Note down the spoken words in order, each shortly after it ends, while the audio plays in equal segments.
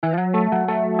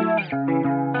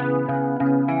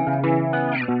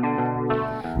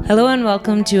Hello and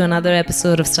welcome to another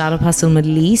episode of Startup Hustle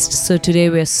Middle East. So today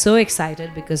we're so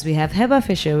excited because we have Heba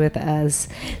Fisher with us.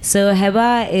 So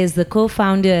Heba is the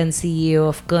co-founder and CEO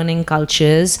of Kerning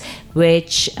Cultures,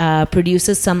 which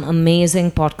produces some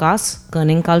amazing podcasts,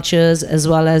 Kerning Cultures, as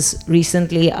well as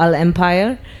recently Al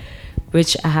Empire,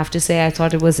 which I have to say I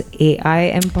thought it was AI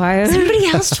Empire. Somebody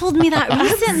else told me that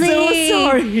recently. I'm so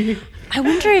sorry. I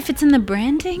wonder if it's in the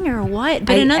branding or what.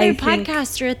 But another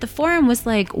podcaster at the forum was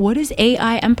like, "What is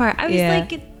AI Empire?" I was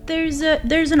like,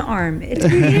 "There's an arm. It's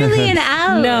really an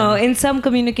L." No, in some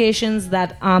communications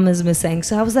that arm is missing.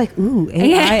 So I was like, "Ooh,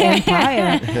 AI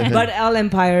Empire." But Al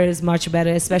Empire is much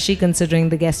better, especially considering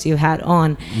the guests you had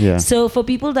on. Yeah. So for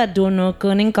people that don't know,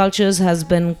 Kerning Cultures has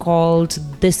been called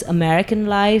This American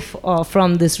Life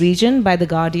from this region by The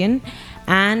Guardian.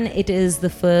 And it is the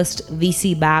first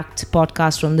VC-backed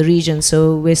podcast from the region.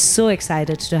 So we're so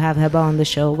excited to have Heba on the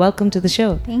show. Welcome to the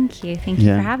show. Thank you. Thank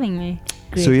you for having me.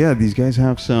 Great. So yeah, these guys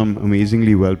have some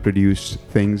amazingly well-produced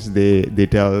things. They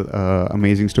tell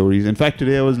amazing stories. In fact,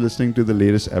 today I was listening to the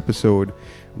latest episode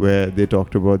where they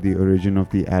talked about the origin of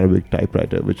the Arabic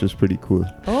typewriter, which was pretty cool.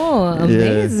 Oh,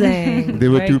 amazing! Yeah. There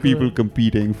were Very two cool. people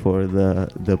competing for the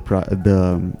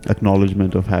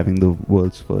acknowledgement of having the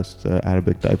world's first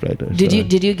Arabic typewriter.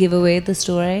 Did you give away the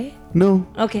story? No.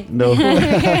 Okay. No. You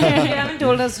haven't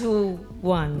told us who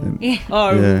won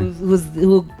or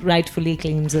who rightfully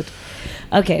claims it.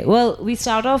 Okay, well, we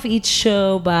start off each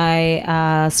show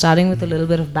by starting with a little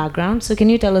bit of background. So can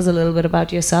you tell us a little bit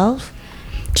about yourself?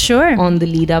 Sure. On the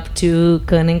lead up to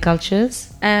Kerning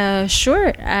Cultures?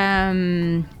 Sure.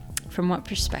 From what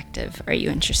perspective are you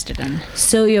interested in?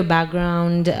 So your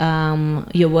background,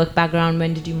 your work background,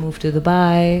 when did you move to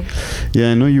Dubai?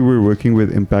 Yeah, I know you were working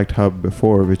with Impact Hub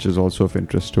before, which is also of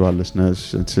interest to our listeners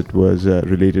since it was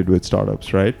related with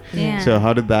startups, right? Yeah. So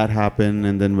how did that happen?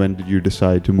 And then when did you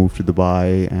decide to move to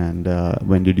Dubai? And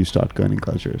when did you start Kerning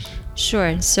Cultures?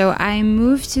 Sure. So I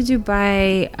moved to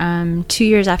Dubai 2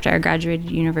 years after I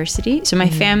graduated university. So my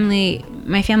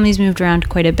family's moved around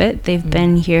quite a bit. They've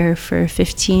been here for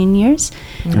 15 years.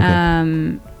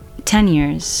 10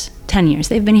 years.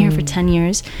 They've been here for 10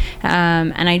 years.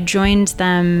 And I joined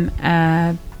them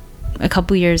a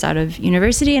couple years out of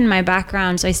university. And my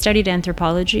background, so I studied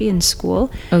anthropology in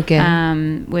school. Okay.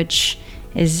 Which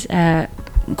is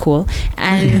cool.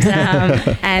 And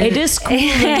it is cool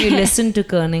when you listen to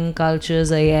Kerning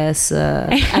Cultures, I guess.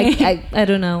 I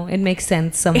don't know. It makes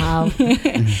sense somehow.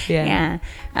 Yeah.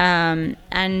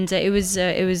 And it was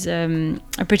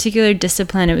a particular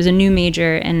discipline. It was a new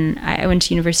major, and I went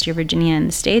to University of Virginia in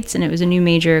the States, and it was a new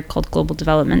major called Global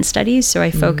Development Studies. So I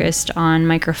focused on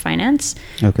microfinance.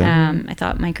 Okay. I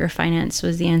thought microfinance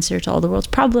was the answer to all the world's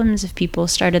problems. If people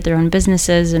started their own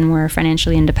businesses and were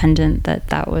financially independent,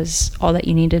 that was all that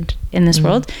you needed in this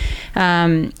world.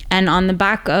 And on the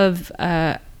back of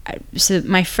so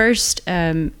my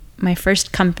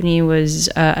first company was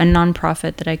a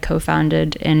nonprofit that I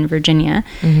co-founded in Virginia,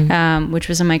 which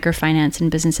was a microfinance and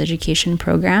business education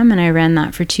program. And I ran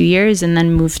that for 2 years and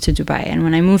then moved to Dubai. And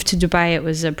when I moved to Dubai, it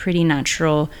was a pretty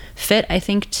natural fit, I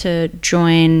think, to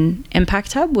join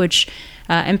Impact Hub, which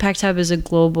Impact Hub is a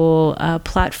global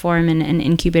platform and an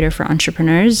incubator for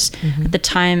entrepreneurs. At the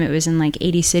time, it was in like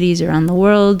 80 cities around the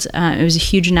world. It was a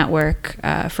huge network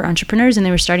for entrepreneurs, and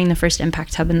they were starting the first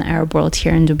Impact Hub in the Arab world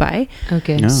here in Dubai.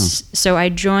 Okay. Yeah. So I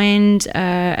joined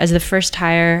as the first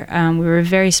hire. We were a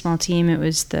very small team. It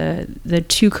was the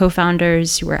two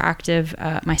co-founders who were active,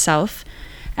 myself,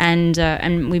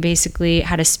 and we basically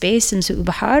had a space in Suq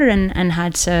al-Bahar and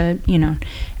had to,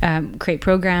 create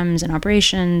programs and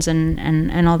operations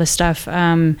and all this stuff.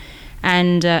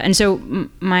 And so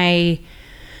my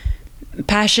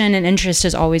passion and interest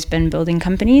has always been building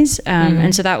companies.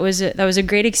 And so that was a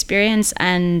great experience.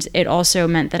 And it also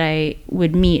meant that I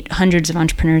would meet hundreds of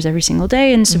entrepreneurs every single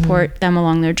day and support them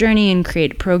along their journey and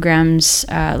create programs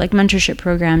like mentorship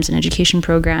programs and education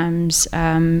programs,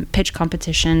 pitch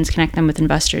competitions, connect them with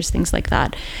investors, things like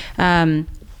that. And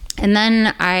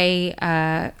then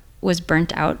I was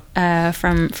burnt out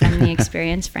from the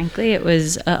experience. Frankly, it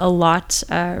was a lot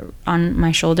on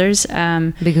my shoulders.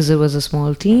 Because it was a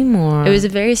small team, or it was a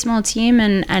very small team,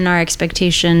 and the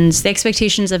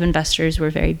expectations of investors were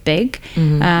very big.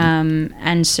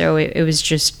 And so it was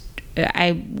just,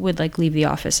 I would leave the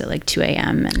office at 2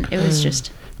 a.m. and it was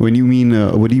just. When you mean,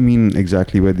 what do you mean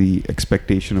exactly by the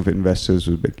expectation of investors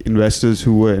was big? Investors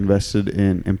who were invested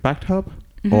in Impact Hub?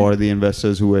 Or the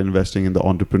investors who were investing in the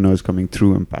entrepreneurs coming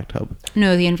through Impact Hub?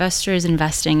 No, the investors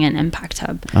investing in Impact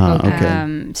Hub.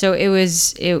 Okay. So it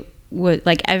was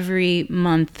like every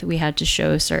month we had to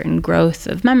show certain growth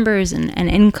of members and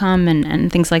income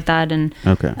and things like that. And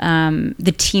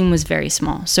the team was very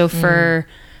small. So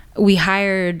we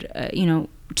hired,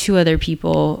 2 other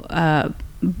people,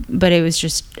 but it was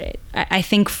just, I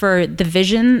think for the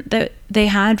vision that they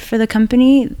had for the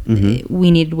company,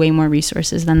 we needed way more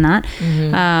resources than that.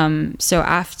 So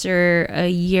after a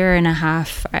year and a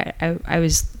half, I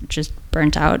was just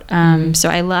burnt out. So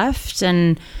I left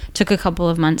and took a couple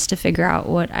of months to figure out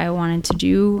what I wanted to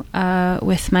do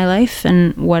with my life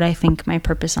and what I think my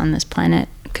purpose on this planet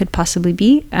could possibly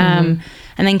be.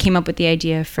 And then came up with the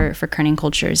idea for Kerning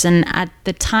Cultures. And at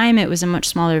the time, it was a much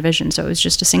smaller vision. So it was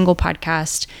just a single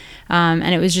podcast.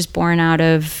 And it was just born out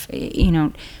of,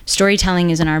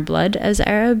 storytelling is in our blood as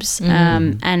Arabs.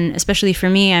 And especially for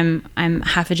me, I'm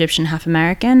half Egyptian, half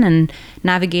American. And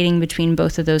navigating between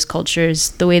both of those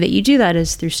cultures, the way that you do that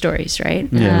is through stories, right?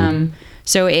 Yeah.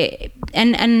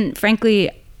 And frankly,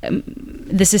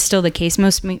 this is still the case.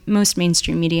 Most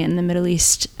mainstream media in the Middle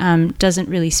East doesn't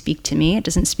really speak to me. It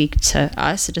doesn't speak to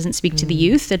us. It doesn't speak to the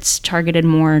youth. It's targeted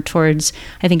more towards,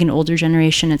 I think, an older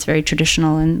generation. It's very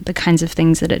traditional in the kinds of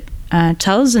things that it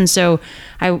tells. And so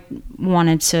I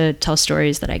wanted to tell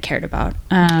stories that I cared about.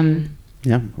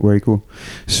 Yeah, very cool.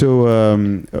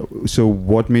 So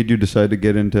what made you decide to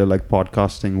get into like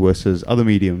podcasting versus other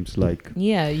mediums like?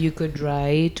 Yeah, you could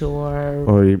write or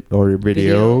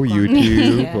video,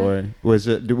 YouTube, Yeah.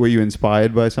 or were you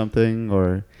inspired by something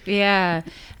or? Yeah.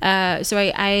 So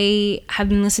I have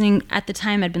been listening, at the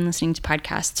time I'd been listening to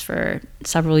podcasts for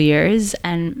several years,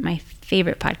 and my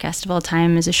favorite podcast of all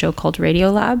time is a show called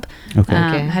Radiolab.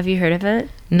 Okay. Have you heard of it?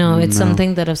 No, it's No.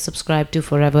 something that I've subscribed to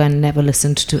forever and never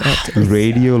listened to it.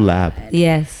 Radiolab.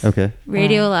 Yes. Okay.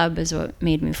 Radiolab is what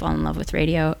made me fall in love with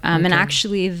radio. And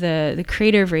actually the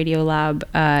creator of Radiolab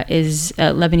is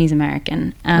Lebanese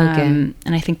American. And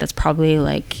I think that's probably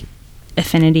like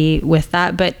affinity with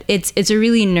that, but it's a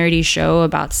really nerdy show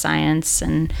about science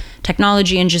and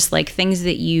technology and just like things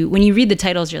that when you read the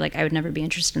titles, you're like, I would never be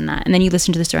interested in that, and then you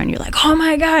listen to the story and you're like, oh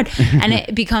my god. And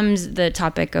it becomes the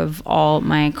topic of all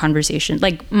my conversations.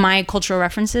 Like my cultural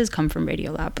references come from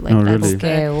Radiolab. Like Oh, that's really?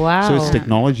 Okay, wow. So it's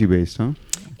technology based, huh?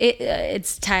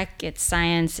 it's tech, it's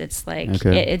science, it's like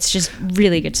Okay. it's just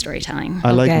really good storytelling.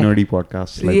 I like Okay. nerdy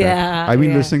podcasts like Yeah, that. I've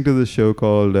been yeah. listening to this show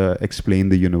called Explain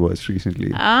the Universe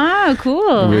recently. Ah,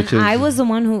 cool. Which And is- I was the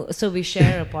one so we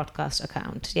share a podcast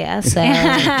account. Yeah. So,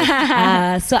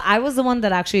 so I was the one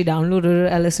that actually downloaded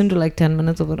it. I listened to like 10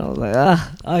 minutes of it. I was like,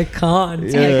 I can't.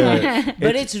 Yeah.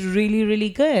 But it's really, really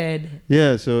good.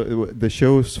 Yeah, so the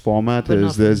show's format But is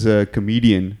not- there's a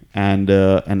comedian and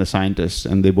a scientist,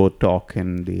 and they both talk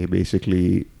and they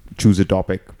basically choose a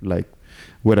topic, like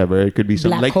whatever. It could be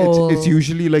something Black like hole. it's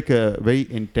usually like a very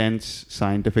intense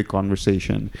scientific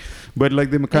conversation, but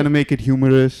like they kind of make it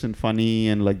humorous and funny,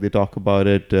 and like they talk about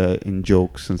it in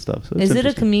jokes and stuff. So it's Is it a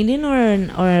interesting. comedian or an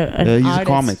he's a artist?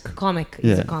 comic. Comic.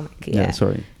 He's a comic. Yeah. Yeah.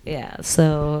 Sorry. Yeah.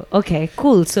 So okay,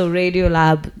 cool. So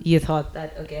Radiolab, you thought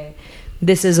that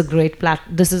this is a great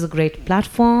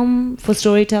platform for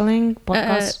storytelling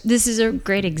podcast. This is a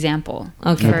great example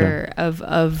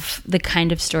of the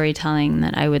kind of storytelling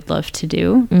that I would love to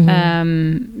do.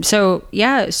 So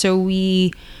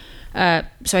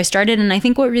I started, and I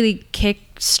think what really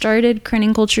kick-started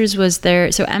Kerning Cultures was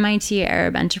so MIT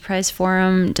Arab Enterprise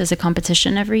Forum does a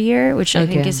competition every year, which I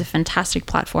think is a fantastic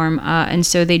platform. And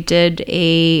so they did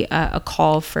a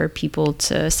call for people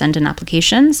to send in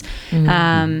applications.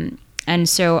 And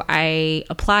so I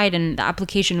applied, and the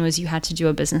application was you had to do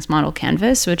a business model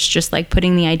canvas. So it's just like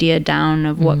putting the idea down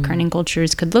of what Kerning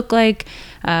Cultures could look like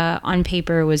on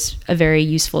paper was a very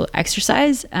useful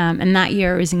exercise. And that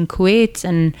year I was in Kuwait,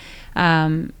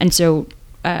 and so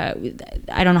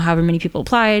I don't know however many people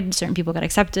applied. Certain people got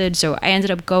accepted. So I ended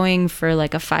up going for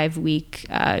like a 5-week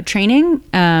training.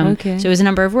 So it was a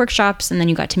number of workshops, and then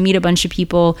you got to meet a bunch of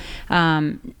people.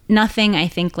 Nothing, I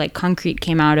think, like concrete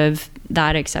came out of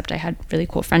that, except I had really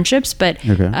cool friendships. But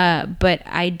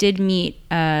I did meet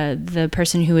the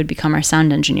person who would become our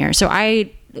sound engineer. So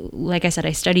like I said,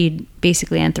 I studied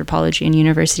basically anthropology in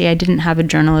university. I didn't have a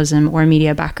journalism or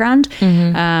media background.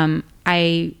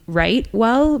 I write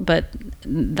well, but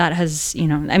that has,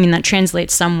 that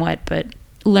translates somewhat, but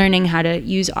learning how to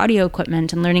use audio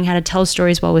equipment and learning how to tell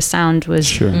stories well with sound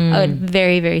was a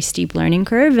very, very steep learning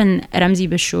curve. And Ramzi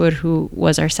Bashour, who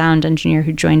was our sound engineer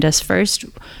who joined us first,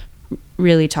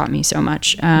 really taught me so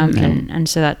much. And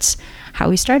so that's how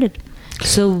we started.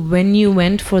 So when you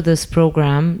went for this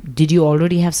program, did you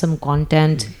already have some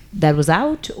content that was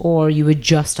out, or you were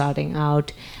just starting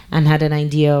out and had an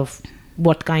idea of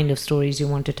what kind of stories you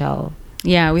want to tell?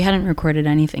 Yeah, we hadn't recorded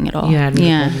anything at all.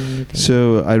 Yeah.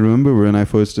 So I remember when I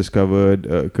first discovered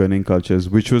Kerning Cultures,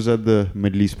 which was at the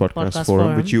Middle East Podcast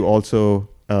Forum, which you also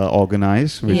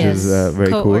organize, which is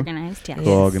very cool. Co-organized, yes.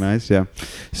 Co-organized, yeah.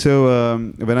 So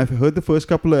when I heard the first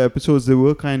couple of episodes, they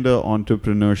were kind of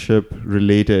entrepreneurship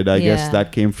related. I guess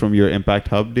that came from your Impact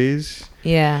Hub days.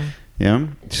 Yeah. Yeah.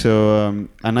 So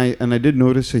and I did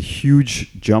notice a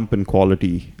huge jump in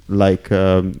quality. Like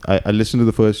I listened to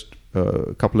the first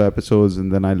couple of episodes,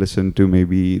 and then I listened to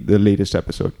maybe the latest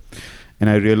episode, and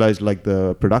I realized like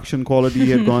the production quality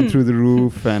had gone through the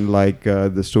roof, and like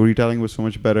the storytelling was so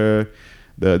much better,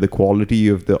 the quality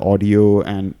of the audio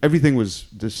and everything was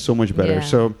just so much better. Yeah.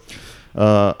 So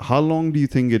how long do you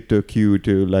think it took you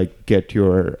to like get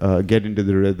into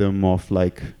the rhythm of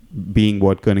like being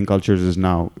what Kerning Cultures is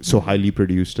now, so highly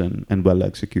produced and well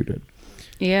executed?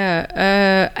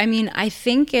 Yeah, I mean, I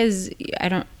think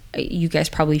you guys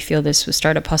probably feel this with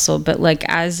Startup Hustle, but like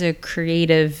as a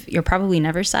creative, you're probably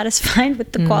never satisfied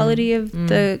with the quality of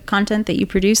the content that you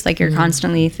produce. Like you're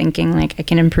constantly thinking like, I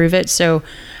can improve it. So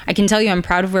I can tell you I'm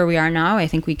proud of where we are now. I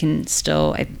think we can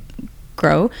still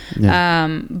grow.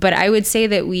 Yeah. But I would say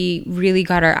that we really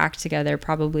got our act together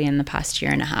probably in the past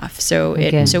year and a half. So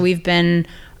we've been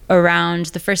around,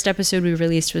 the first episode we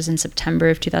released was in September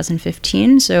of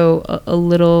 2015. So a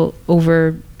little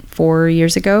over 4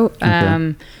 years ago.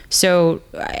 Okay. So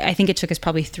I think it took us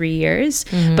probably 3 years,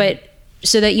 but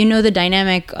so that you know the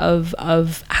dynamic of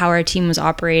how our team was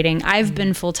operating. I've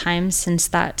been full-time since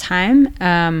that time.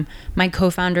 My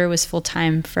co-founder was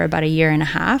full-time for about a year and a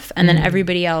half, and then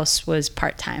everybody else was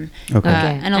part-time. Okay.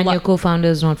 And your co-founder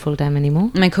is not full-time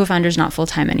anymore? My co-founder is not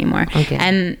full-time anymore.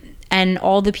 Okay. And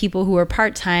all the people who were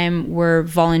part-time were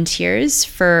volunteers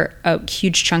for a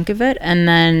huge chunk of it. And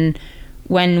then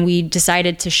when we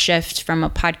decided to shift from a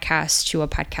podcast to a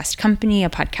podcast company, a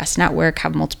podcast network,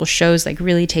 have multiple shows, like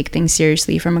really take things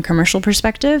seriously from a commercial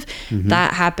perspective,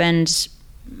 that happened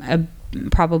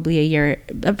probably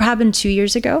it happened 2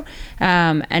 years ago.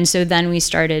 And so then we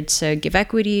started to give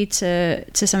equity to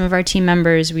some of our team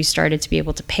members. We started to be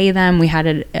able to pay them. We had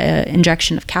an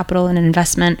injection of capital and an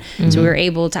investment. So we were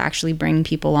able to actually bring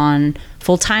people on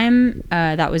full time.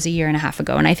 That was a year and a half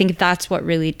ago. And I think that's what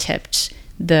really tipped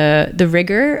the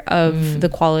rigor of the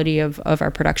quality of our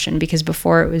production, because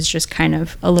before it was just kind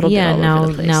of a little bit all over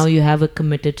the place. Now you have a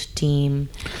committed team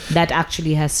that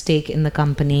actually has stake in the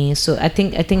company, so I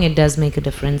think it does make a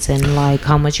difference in like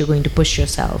how much you're going to push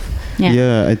yourself.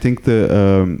 I think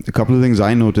a couple of things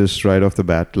I noticed right off the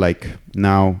bat, like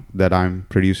now that I'm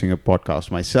producing a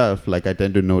podcast myself, like I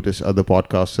tend to notice other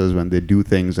podcasters when they do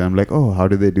things and I'm like, oh, how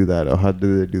do they do that, or how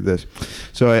do they do this?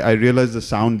 So I realized the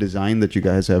sound design that you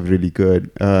guys have really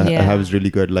good is really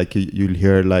good. Like you'll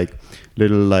hear like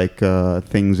little like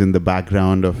things in the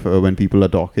background of when people are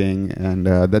talking, and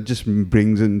that just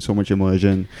brings in so much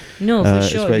immersion. No, for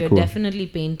sure, you're definitely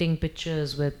painting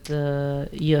pictures with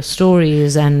your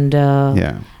stories, and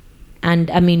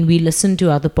and I mean, we listen to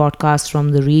other podcasts from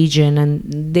the region, and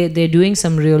they're doing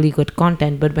some really good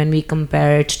content. But when we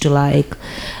compare it to like,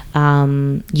 I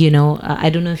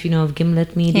don't know if you know of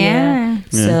Gimlet Media. Yeah.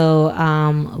 So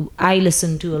I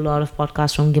listen to a lot of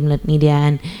podcasts from Gimlet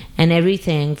Media, and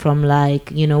everything from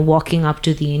like, walking up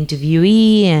to the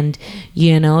interviewee and,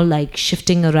 like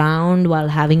shifting around while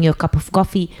having your cup of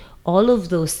coffee. All of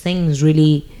those things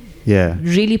really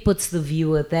puts the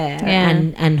viewer there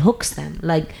and hooks them.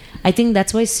 Like, I think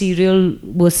that's why Serial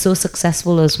was so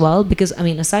successful as well, because I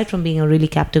mean, aside from being a really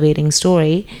captivating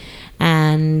story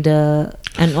and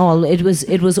all, it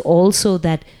was also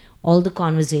that all the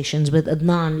conversations with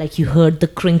Adnan, like you heard the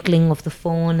crinkling of the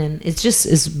phone, and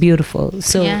it's beautiful.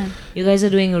 So you guys are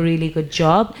doing a really good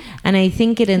job, and I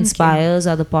think it inspires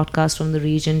other podcasts from the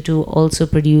region to also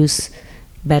produce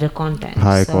better content,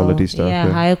 high quality stuff.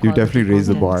 Higher quality. You definitely raised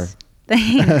the bar.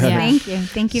 Thanks.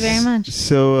 Thank you very much.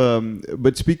 So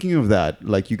but speaking of that,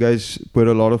 like you guys put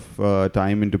a lot of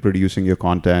time into producing your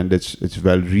content. It's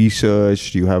well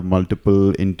researched. You have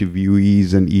multiple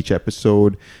interviewees in each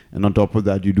episode, and on top of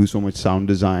that you do so much sound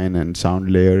design and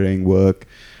sound layering work.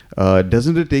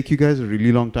 Doesn't it take you guys a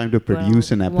really long time to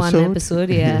produce an episode? One episode,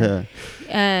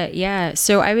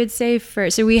 So I would say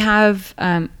we have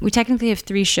we technically have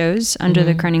 3 shows under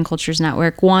the Kerning Cultures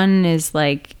Network. One is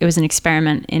like, it was an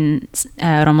experiment in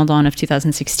Ramadan of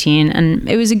 2016, and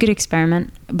it was a good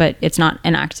experiment, but it's not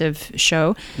an active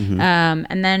show.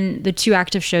 And then the 2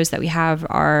 active shows that we have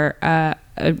are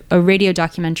a radio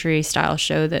documentary style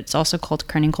show that's also called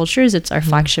Kerning Cultures. It's our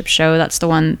flagship show. That's the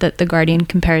one that The Guardian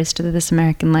compares to the This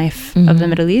American Life of the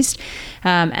Middle East.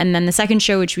 And then the second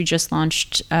show, which we just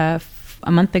launched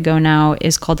a month ago now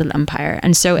is called El Empire.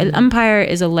 And so El Empire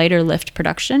is a lighter lift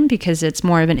production because it's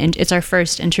more of it's our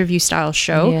first interview style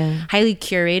show, highly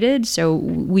curated. So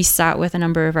we sat with a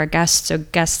number of our guests, so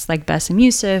guests like Bassem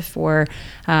Youssef or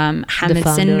Hamid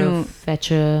Sinnu,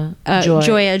 Fetcher,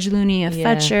 Joy Ajlouni of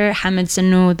Fetcher, Hamid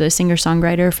Sinnu, the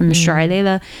singer-songwriter from Mashru'a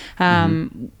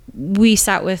Layla. We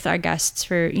sat with our guests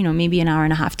for, maybe an hour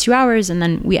and a half, 2 hours, and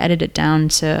then we edit it down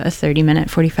to a 30-minute,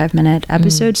 45-minute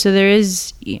episode. So there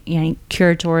is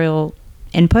curatorial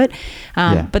input.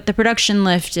 But the production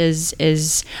lift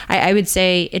is I would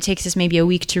say it takes us maybe a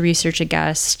week to research a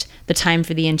guest, the time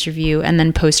for the interview, and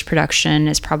then post-production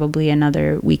is probably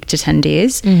another week to 10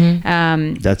 days.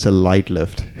 That's a light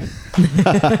lift.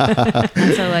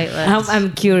 That's a light lift.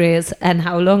 I'm curious. And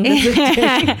how long does it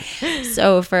take?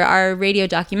 So for our radio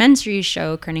documentary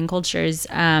show, Kerning Cultures,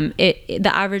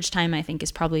 the average time I think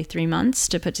is probably 3 months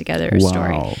to put together a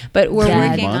story. But we're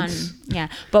working months?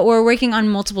 but we're working on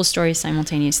multiple stories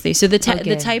simultaneously. So the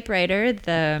typewriter,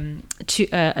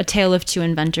 A Tale of Two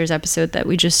Inventors episode that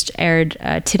we just aired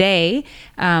today,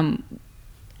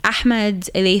 Ahmed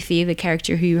Eleithi, the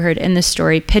character who you heard in the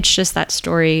story, pitched us that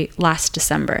story last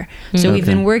December. So we've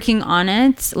been working on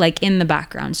it like in the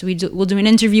background. So we'll do an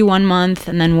interview 1 month,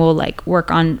 and then we'll like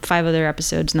work on 5 other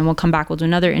episodes, and then we'll come back, we'll do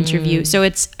another interview. So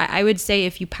I would say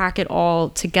if you pack it all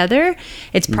together,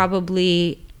 it's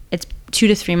probably 2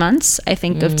 to 3 months, I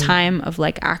think, of time of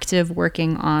like active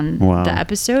working on the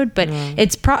episode. But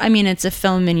it's it's a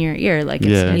film in your ear. Like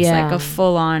it's like a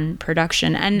full on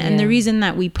production. And the reason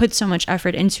that we put so much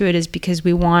effort into it is because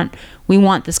we want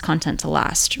this content to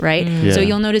last, right? So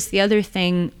you'll notice the other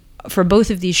thing for both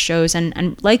of these shows,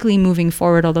 and likely moving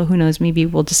forward, although who knows, maybe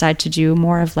we'll decide to do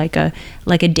more of like a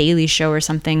daily show or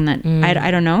something that I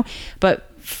don't know. But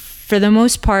for the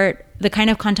most part, the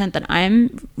kind of content that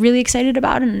I'm really excited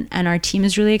about and our team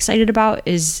is really excited about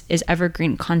is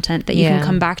evergreen content that you can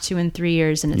come back to in 3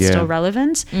 years and it's still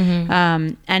relevant.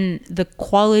 And the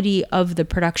quality of the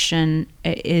production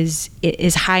is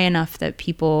high enough that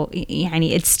people,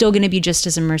 it's still going to be just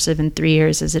as immersive in 3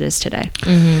 years as it is today.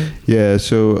 Yeah,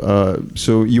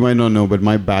 so you might not know, but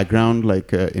my background,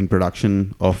 like in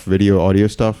production of video, audio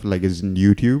stuff, like is in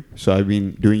YouTube. So I've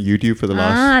been doing YouTube for the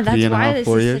last 3.5, 4 years. That's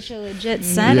why this is such a legit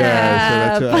setup. Yeah,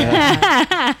 so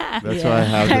that's why I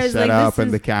have the setup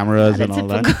and the cameras and all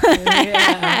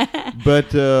that.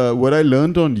 But what I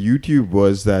learned on YouTube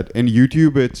was that in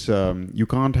YouTube, it's you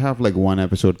can't have like one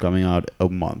episode coming out a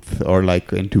month or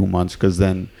like in 2 months, because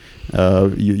then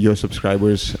your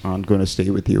subscribers aren't going to stay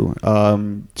with you.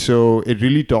 So it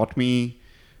really taught me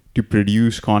to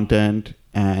produce content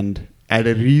and at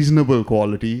a reasonable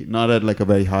quality, not at like a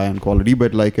very high-end quality,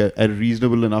 but like a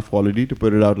reasonable enough quality to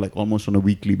put it out like almost on a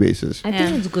weekly basis. I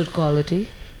think it's good quality.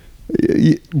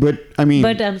 But I mean,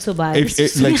 but I'm so biased.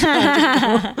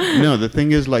 No, the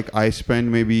thing is, like, I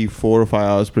spend maybe 4 or 5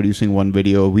 hours producing one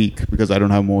video a week because I don't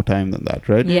have more time than that,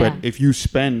 right? Yeah. But if you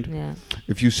spent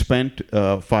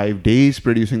 5 days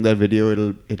producing that video,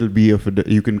 it'll be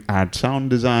you can add sound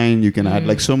design, you can add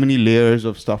like so many layers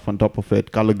of stuff on top of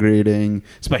it, color grading,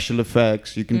 special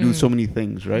effects. You can do so many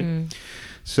things, right?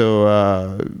 So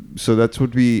that's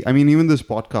what even this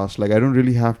podcast, like, I don't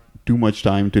really have too much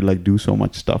time to like do so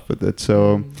much stuff with it.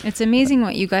 So it's amazing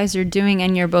what you guys are doing,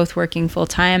 and you're both working full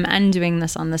time and doing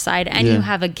this on the side, and you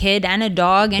have a kid and a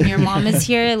dog, and your mom is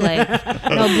here. Like,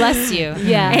 no, bless you.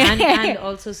 Yeah, and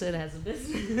also Sid has a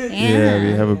business. Yeah, we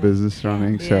have a business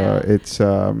running. So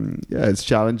it's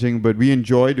challenging, but we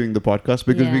enjoy doing the podcast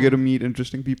because we get to meet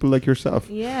interesting people like yourself.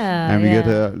 Yeah, and we get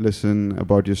to listen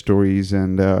about your stories.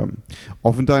 And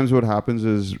oftentimes, what happens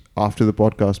is after the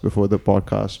podcast, before the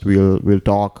podcast, we'll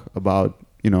talk about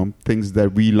things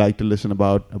that we like to listen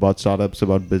about startups,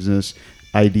 about business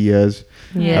ideas.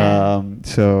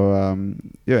 So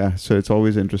it's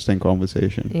always interesting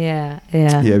conversation.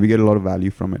 We get a lot of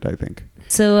value from it, I think.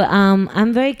 So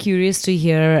I'm very curious to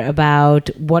hear about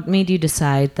what made you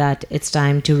decide that it's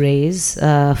time to raise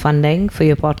funding for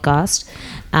your podcast,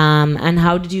 and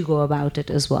how did you go about it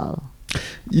as well?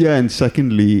 Yeah, and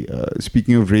secondly,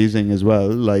 speaking of raising as well,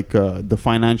 like the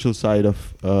financial side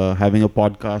of having a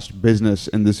podcast business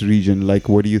in this region, like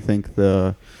what do you think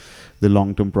the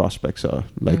long-term prospects are,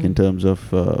 like in terms of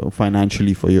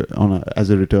financially for you as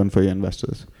a return for your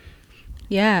investors?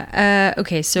 Yeah.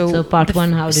 Okay. So part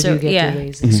one, how did you get to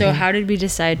raise? So how did we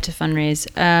decide to fundraise?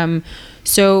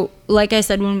 So like I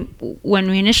said, when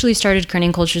we initially started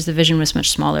Kerning Cultures, the vision was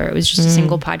much smaller. It was just a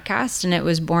single podcast, and it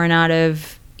was born out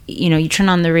of, you turn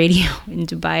on the radio in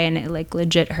Dubai and it like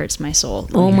legit hurts my soul.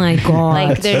 Oh my God.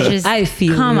 Like there's just, I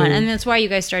feel come you. on. And that's why you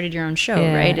guys started your own show,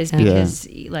 right? Is because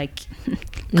like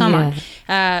Come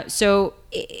on. So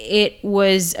it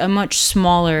was a much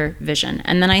smaller vision.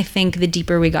 And then I think the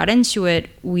deeper we got into it,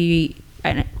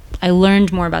 I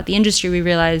learned more about the industry. We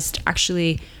realized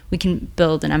actually we can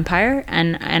build an empire,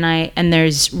 and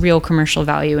there's real commercial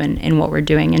value in what we're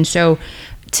doing. And so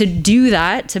to do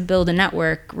that, to build a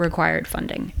network, required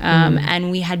funding.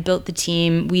 And we had built the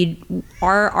team.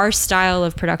 Our style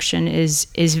of production is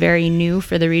very new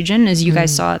for the region, as you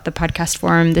guys saw at the podcast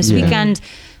forum this weekend.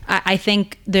 I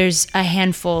think there's a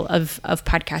handful of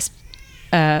podcast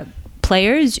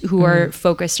players who are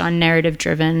focused on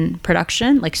narrative-driven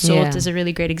production. Like Salt is a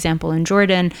really great example in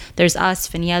Jordan. There's us.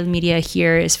 Finial Media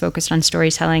here is focused on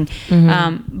storytelling.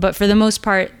 But for the most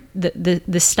part,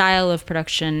 the style of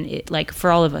production, like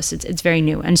for all of us, it's very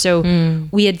new. And so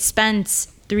we had spent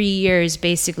 3 years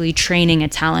basically training a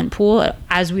talent pool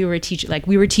as we were teaching. Like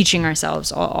we were teaching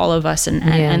ourselves, all of us,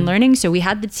 and learning. So we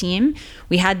had the team,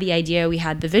 we had the idea, we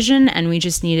had the vision, and we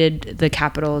just needed the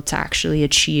capital to actually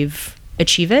achieve it.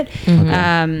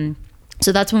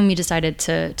 So that's when we decided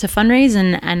to fundraise,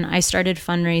 and I started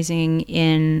fundraising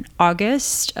in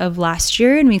August of last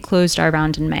year, and we closed our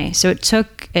round in May. So it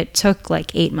took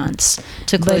like 8 months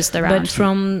to close the round. But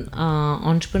from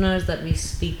entrepreneurs that we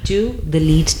speak to, the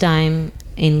lead time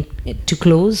to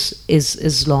close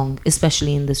is long,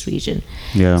 especially in this region.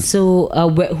 Yeah. So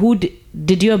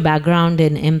did your background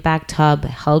in Impact Hub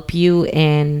help you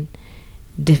in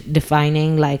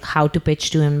defining like how to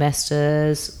pitch to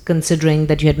investors, considering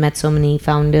that you had met so many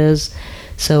founders?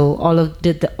 So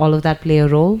did all of that play a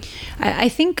role? I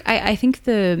think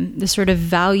the sort of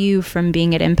value from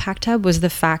being at Impact Hub was the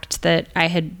fact that I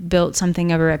had built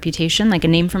something of a reputation, like a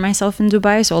name for myself in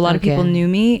Dubai. So a lot of people knew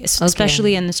me,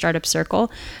 especially in the startup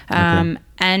circle.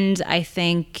 And I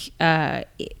think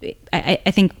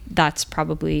I think that's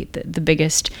probably the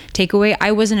biggest takeaway.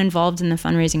 I wasn't involved in the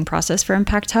fundraising process for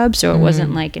Impact Hub, so it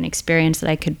wasn't like an experience that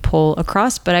I could pull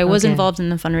across. But I was involved in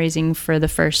the fundraising for the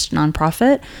first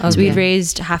nonprofit. So we've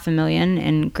raised $500,000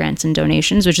 in grants and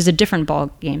donations, which is a different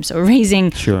ball game. So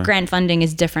raising grant funding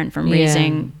is different from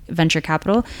raising venture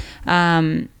capital.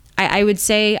 I would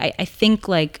say I think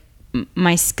like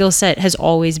my skill set has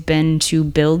always been to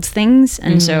build things,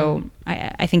 and so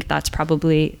I think that's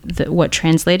probably what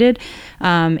translated.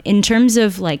 In terms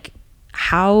of like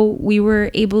how we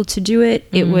were able to do it,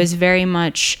 it was very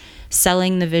much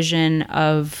selling the vision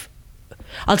of.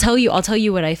 I'll tell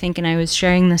you what I think, and I was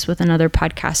sharing this with another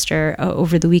podcaster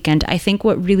over the weekend. I think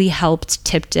what really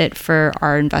tipped it for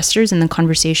our investors in the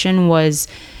conversation was,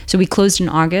 so we closed in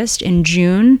August. In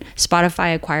June,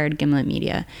 Spotify acquired Gimlet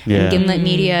Media. And Gimlet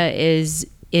Media is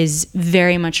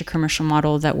very much a commercial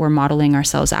model that we're modeling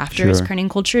ourselves after as Kerning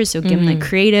Culture. So Gimlet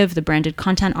Creative, the branded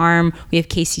content arm, we have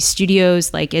Casey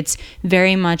Studios. Like it's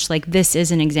very much like this is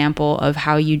an example of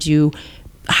how you do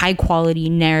high quality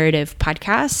narrative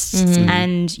podcasts,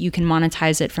 and you can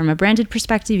monetize it from a branded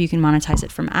perspective, you can monetize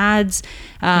it from ads,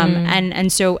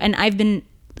 and I've been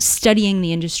studying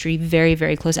the industry very,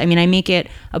 very close. I mean, I make it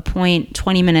a point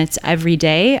 20 minutes every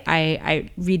day. I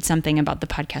read something about the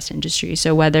podcast industry.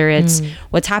 So whether it's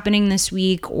what's happening this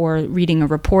week or reading a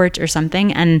report or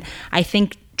something, and I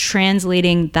think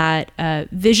translating that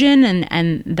vision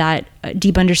and that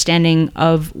deep understanding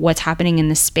of what's happening in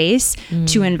the space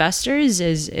to investors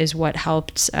is what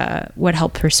helped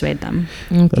persuade them.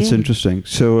 That's interesting.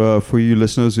 So for you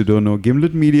listeners who don't know,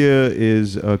 Gimlet Media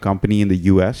is a company in the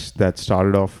US that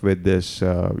started off with this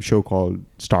show called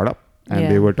Startup. And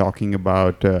they were talking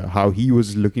about how he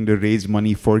was looking to raise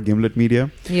money for Gimlet Media.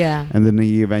 Yeah. And then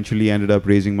he eventually ended up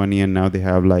raising money, and now they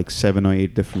have like 7 or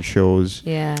 8 different shows.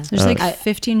 Yeah. There's like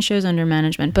 15 shows under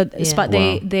management. But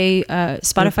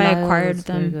Spotify acquired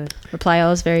them. Reply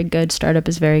All is very good. Startup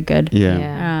is very good.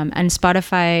 Yeah. And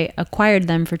Spotify acquired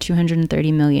them for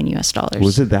 $230 million US.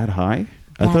 Was it that high?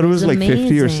 I thought it was like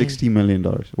 $50 or $60 million.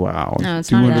 Wow. No, it's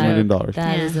 $200 not million.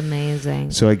 That is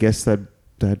amazing. So I guess that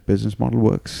business model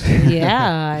works.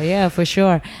 yeah, for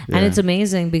sure. Yeah. And it's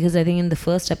amazing because I think in the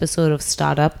first episode of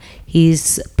Startup,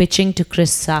 he's pitching to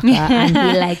Chris Sacca and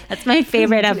he like that's my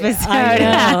favorite episode. I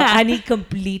know. And he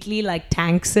completely like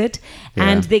tanks it. Yeah.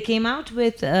 And they came out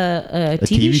with a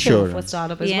TV show for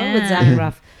Startup as well with Zach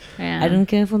Braff. Yeah. I don't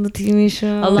care for the TV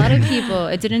show. A lot of people,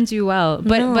 it didn't do well,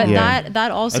 but that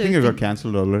also. I think it got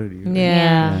cancelled already.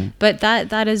 Yeah. But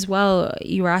that as well.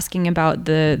 You were asking about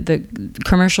the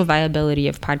commercial viability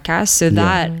of podcasts. So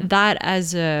that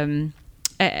as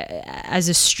as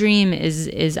a stream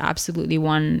is absolutely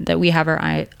one that we have our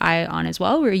eye on as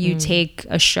well, where you take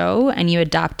a show and you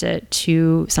adapt it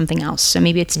to something else. So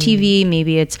maybe it's TV,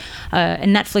 maybe it's a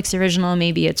Netflix original,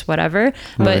 maybe it's whatever.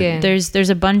 But there's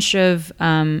a bunch of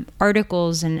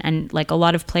articles and like a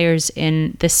lot of players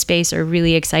in this space are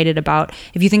really excited about,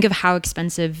 if you think of how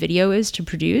expensive video is to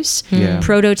produce,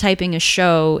 prototyping a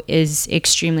show is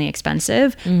extremely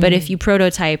expensive. But if you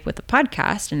prototype with a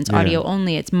podcast and it's audio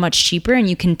only, it's much cheaper, and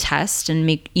you can test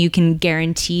and you can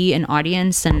guarantee an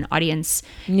audience and audience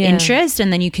interest,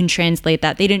 and then you can translate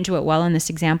that. They didn't do it well in this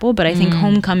example, but I think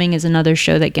Homecoming is another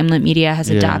show that Gimlet Media has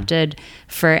adapted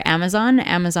for Amazon.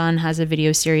 Amazon has a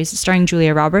video series starring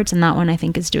Julia Roberts, and that one I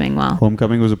think is doing well.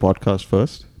 Homecoming was a podcast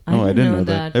first? I didn't know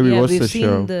that. We watched we've the seen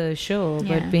show. the show,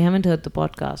 but we haven't heard the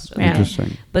podcast. Yeah.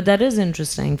 Interesting. But that is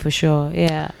interesting for sure.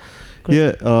 Yeah. Good.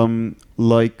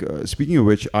 Yeah. Speaking of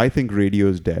which, I think radio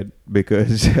is dead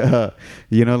because, it's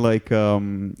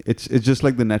just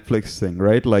like the Netflix thing,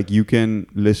 right? Like you can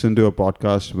listen to a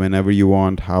podcast whenever you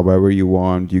want, however you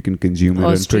want. You can consume it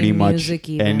on pretty much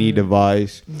any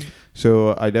device.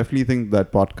 So I definitely think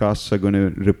that podcasts are going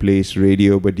to replace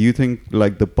radio. But do you think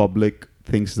like the public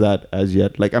thinks that as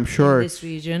yet? Like I'm sure in this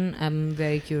region, I'm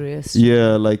very curious.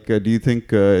 Yeah, like do you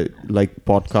think like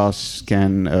podcasts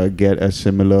can get a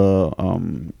similar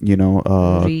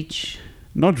reach?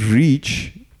 Not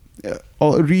reach,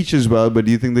 or reach as well, but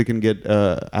do you think they can get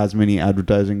as many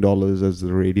advertising dollars as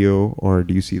the radio, or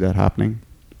do you see that happening?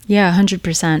 Yeah,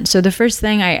 100%. So the first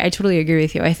thing, I totally agree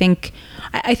with you. I think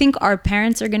our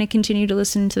parents are going to continue to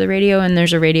listen to the radio, and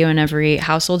there's a radio in every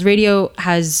household. Radio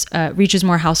has reaches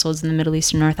more households in the Middle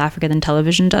East and North Africa than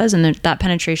television does, and that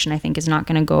penetration, I think, is not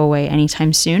going to go away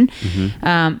anytime soon.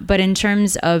 But in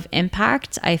terms of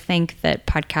impact, I think that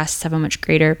podcasts have a much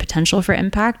greater potential for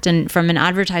impact. And from an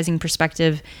advertising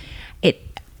perspective,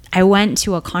 I went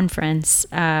to a conference.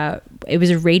 It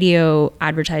was a radio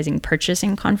advertising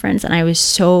purchasing conference, and I was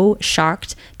so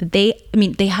shocked that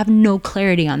they have no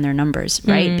clarity on their numbers,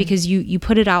 right? Because you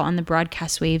put it out on the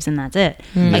broadcast waves and that's it.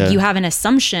 Like you have an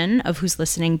assumption of who's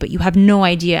listening, but you have no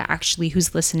idea actually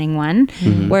who's listening when.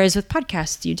 Whereas with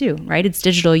podcasts, you do, right? It's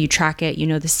digital. You track it. You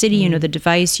know the city. You know the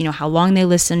device. You know how long they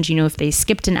listened. You know if they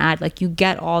skipped an ad. Like you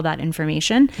get all that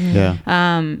information.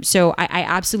 So I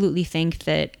absolutely think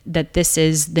that this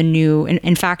is the new.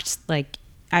 In fact, like.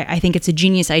 I think it's a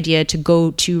genius idea to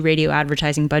go to radio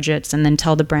advertising budgets and then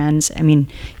tell the brands,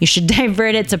 you should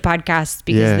divert it to podcasts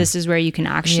because this is where you can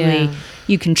actually,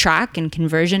 you can track and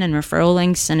conversion and referral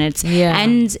links. And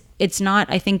it's not,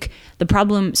 I think the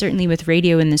problem certainly with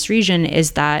radio in this region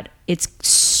is that it's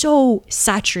so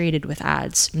saturated with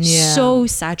ads. So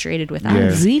saturated with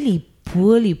ads. Really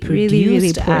poorly produced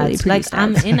really poorly ads. produced Like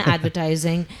I'm in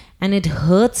advertising and it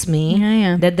hurts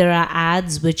me that there are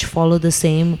ads which follow the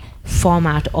same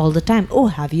format all the time. Oh,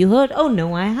 have you heard? Oh,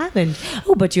 no, I haven't.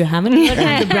 Oh, but you haven't heard.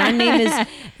 And the brand name is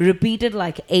repeated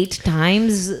like 8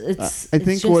 times. I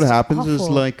think what happens is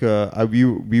like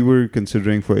we were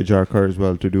considering for Ajarkar as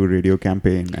well to do a radio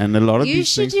campaign, and a lot of you these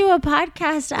should things, do a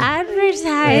podcast advertisement.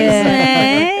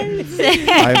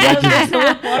 I imagine.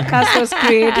 The podcast was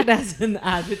created as an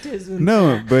advertisement.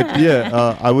 No, but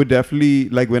I would definitely,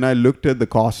 like when I looked at the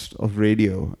cost of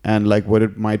radio and like what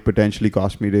it might potentially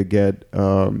cost me to get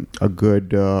a good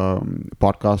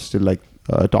podcast to like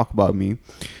talk about me.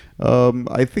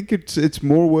 I think it's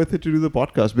more worth it to do the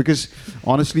podcast because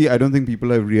honestly, I don't think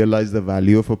people have realized the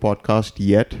value of a podcast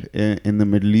yet in the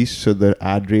Middle East. So the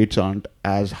ad rates aren't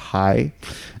as high.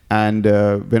 And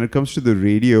when it comes to the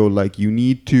radio, like you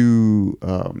need to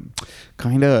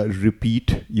kind of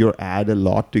repeat your ad a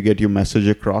lot to get your message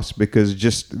across because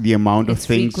just the amount of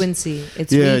things. Frequency.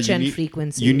 It's reach and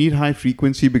frequency. You need high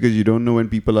frequency because you don't know when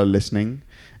people are listening.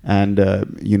 And,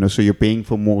 so you're paying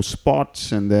for more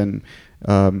spots and then,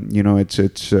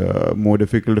 it's more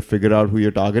difficult to figure out who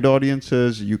your target audience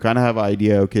is. You kind of have an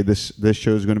idea, okay, this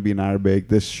show is going to be in Arabic.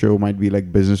 This show might be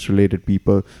like business related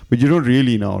people, but you don't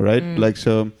really know, right? Like,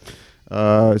 so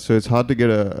it's hard to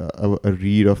get a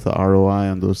read of the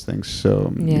ROI on those things.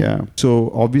 So,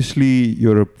 So obviously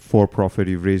you're a for-profit,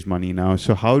 you've raised money now.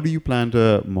 So how do you plan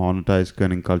to monetize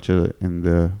Gunning Culture in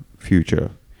the future?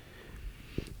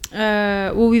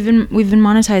 Well, we've been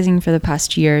monetizing for the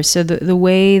past year. So the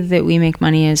way that we make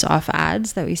money is off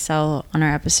ads that we sell on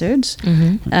our episodes.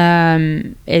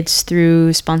 It's through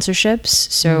sponsorships.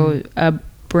 So a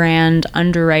brand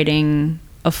underwriting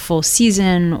a full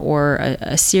season or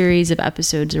a series of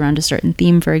episodes around a certain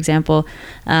theme, for example.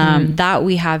 That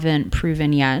we haven't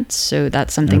proven yet. So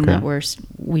that's something that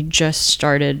we just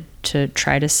started to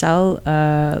try to sell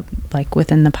like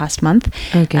within the past month.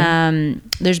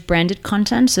 There's branded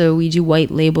content, so we do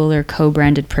white label or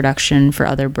co-branded production for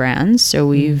other brands. So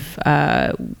we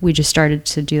just started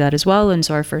to do that as well, and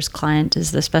so our first client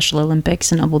is the Special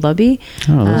Olympics in Abu Dhabi.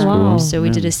 That's cool. So we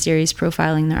did a series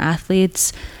profiling their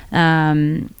athletes.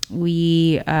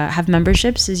 We have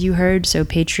memberships, as you heard, so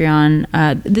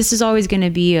Patreon. This is always going to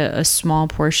be a small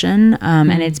portion,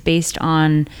 and it's based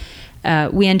on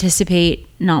we anticipate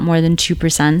not more than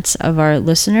 2% of our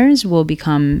listeners will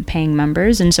become paying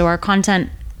members. And so our content,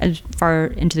 as far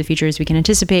into the future as we can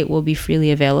anticipate, will be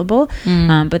freely available.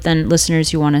 But then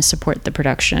listeners who want to support the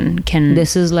production can...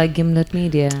 This is like Gimlet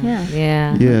Media.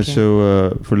 Yeah. Okay.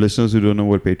 So for listeners who don't know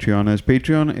what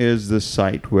Patreon is the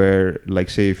site where, like,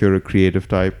 say if you're a creative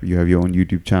type, you have your own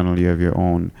YouTube channel, you have your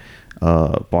own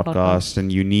podcast,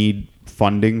 and you need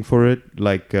funding for it.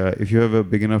 Like if you have a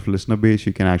big enough listener base,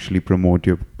 you can actually promote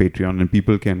your Patreon and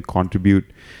people can contribute.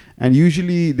 And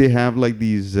usually they have like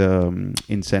these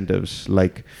incentives,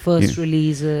 like first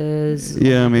releases.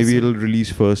 Yeah, maybe it'll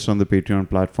release first on the Patreon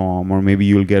platform, or maybe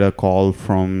you'll get a call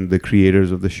from the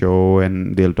creators of the show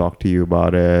and they'll talk to you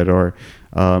about it, or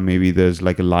maybe there's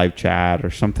like a live chat or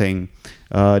something.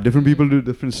 Different people do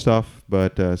different stuff,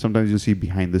 but sometimes you'll see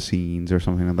behind the scenes or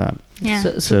something like that.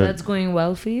 Yeah. So that's going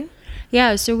well for you?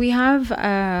 Yeah, so we have,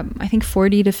 I think,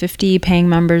 40 to 50 paying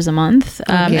members a month.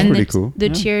 And pretty cool. The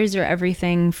tiers are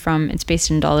everything from, it's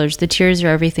based in dollars, the tiers are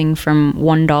everything from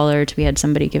 $1 to we had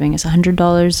somebody giving us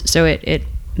 $100. So it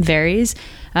varies.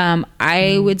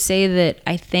 I would say that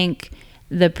I think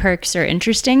the perks are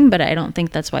interesting, but I don't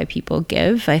think that's why people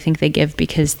give. I think they give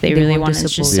because they really want to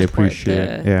just support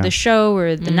the show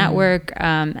or the network.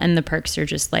 And the perks are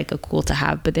just like a cool to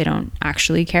have, but they don't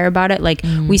actually care about it. Like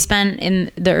we spent in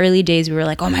the early days, we were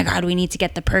like, oh my God, we need to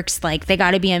get the perks. Like they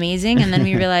got to be amazing. And then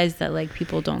we realized that like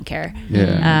people don't care.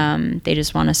 They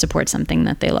just want to support something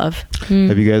that they love.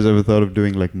 Have you guys ever thought of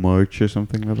doing like merch or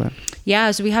something like that?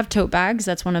 Yeah, so we have tote bags.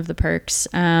 That's one of the perks.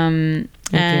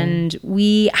 And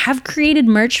we have created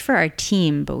merch for our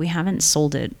team, but we haven't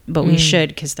sold it. But we should,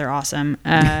 because they're awesome.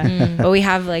 But we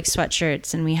have like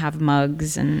sweatshirts and we have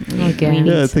mugs and I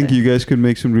think you guys could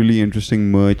make some really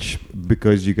interesting merch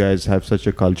because you guys have such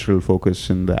a cultural focus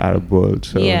in the Arab world.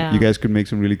 So you guys could make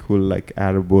some really cool like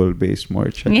Arab world based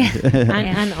merch.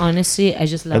 And honestly, I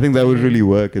just love I think that would really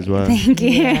work as well. Thank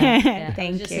you.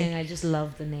 Thank you. Saying, I just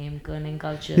love the name Kerning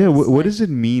Cultures. Yeah, what does it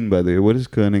mean, by the way? What is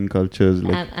Kerning Cultures?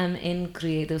 Like? I'm in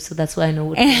creative, so that's why I know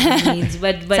what it means.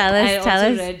 But tell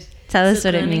us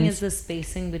what it means. Kerning is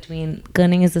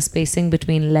the spacing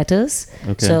between letters.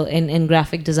 Okay. So in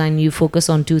graphic design, you focus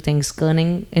on two things.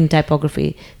 Kerning in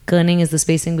typography. Kerning is the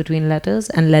spacing between letters,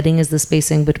 and leading is the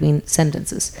spacing between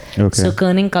sentences. Okay. So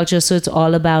Kerning Culture, so it's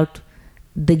all about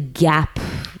the gap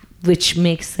which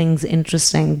makes things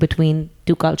interesting between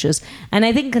two cultures. And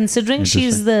I think considering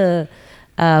she's the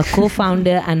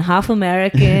co-founder and half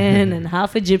American and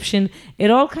half Egyptian,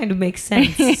 it all kind of makes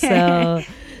sense.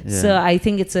 So I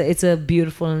think it's a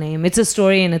beautiful name. It's a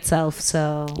story in itself.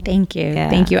 So thank you.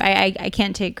 I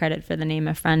can't take credit for the name.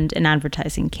 A friend in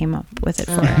advertising came up with it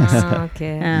for us.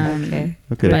 Okay.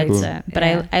 But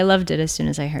cool. I loved it as soon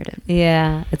as I heard it.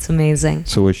 Yeah, it's amazing.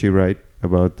 So was she right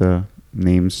about the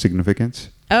name's significance?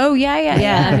 Oh yeah.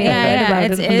 I mean,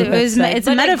 it's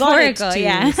a metaphorical.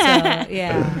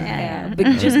 But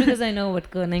just because I know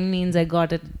what Kerning means, I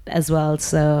got it as well.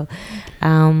 So,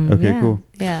 cool.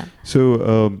 Yeah.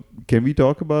 So, can we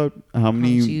talk about how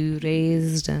many you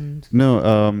raised and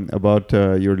about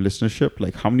your listenership?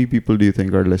 Like, how many people do you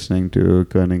think are listening to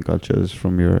Kerning Cultures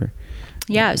from your?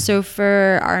 Yeah, so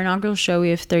for our inaugural show, we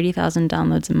have 30,000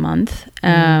 downloads a month.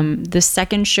 The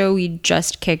second show we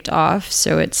just kicked off,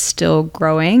 so it's still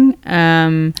growing.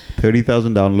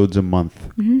 30,000 downloads a month.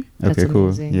 Mm-hmm. Okay, cool.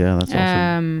 Amazing. Yeah, that's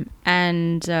awesome.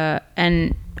 And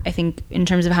I think in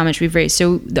terms of how much we've raised,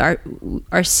 so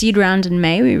our seed round in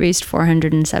May, we raised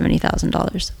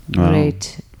 $470,000. Wow.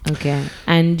 Great. Okay.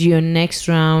 And your next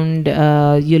round,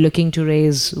 you're looking to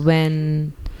raise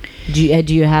when? Do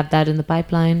you have that in the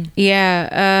pipeline?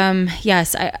 Yeah.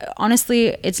 Yes.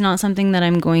 Honestly, it's not something that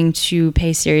I'm going to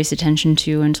pay serious attention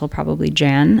to until probably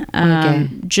Jan.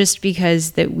 Just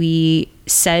because that we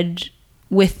said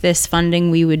with this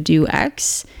funding we would do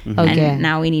X, and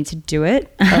now we need to do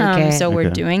it. So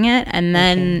we're doing it, and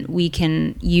then we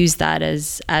can use that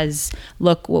as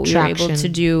look what we were able to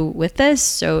do with this.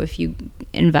 So if you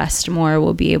invest more,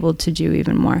 we'll be able to do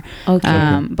even more.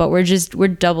 Okay. But we're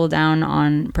double down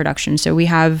on production. So we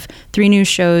have 3 new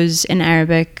shows in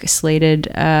Arabic slated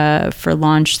for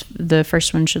launch. The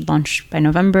first one should launch by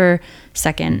November,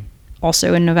 second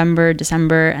also in November,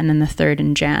 December, and then the third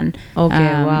in Jan.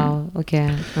 Okay, wow.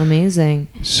 Okay, amazing.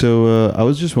 So I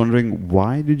was just wondering,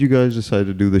 why did you guys decide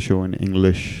to do the show in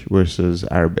English versus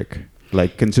Arabic?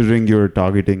 Like, considering you're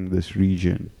targeting this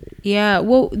region. Yeah,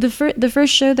 well, the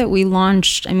first show that we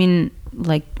launched, I mean,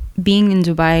 like, being in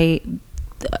Dubai,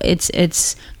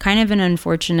 it's kind of an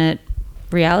unfortunate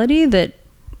reality that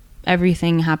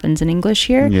everything happens in English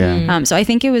here. Yeah. So I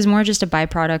think it was more just a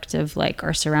byproduct of like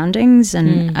our surroundings,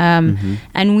 and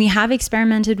and we have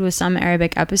experimented with some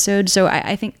Arabic episodes. So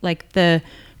I think like the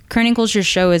Kerning Culture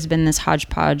show has been this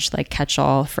hodgepodge, like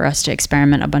catch-all for us to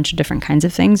experiment a bunch of different kinds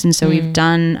of things. And so we've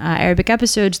done Arabic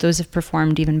episodes. Those have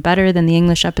performed even better than the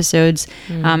English episodes.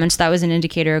 And so that was an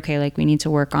indicator, okay, like we need to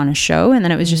work on a show. And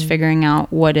then it was just figuring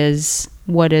out what is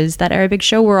that Arabic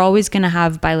show. We're always going to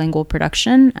have bilingual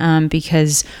production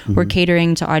because we're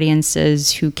catering to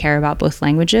audiences who care about both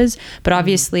languages. But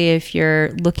obviously, if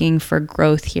you're looking for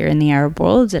growth here in the Arab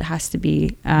world, it has to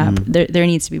be, there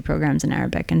needs to be programs in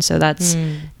Arabic. And so that's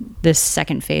this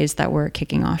second phase that we're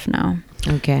kicking off now.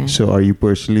 Okay. So are you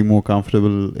personally more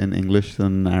comfortable in English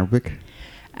than Arabic?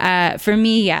 For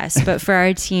me, yes, but for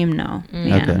our team, no.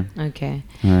 Yeah. Okay.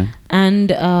 All right.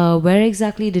 And where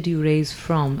exactly did you raise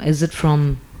from? Is it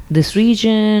from this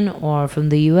region or from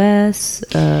the US?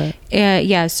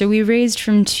 Yeah, so we raised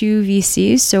from 2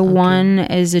 VCs. So one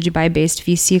is a Dubai-based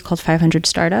VC called 500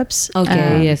 Startups.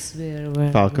 Okay, yes.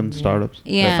 We're Falcon Startups?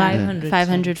 Yeah, 500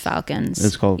 500 Falcons.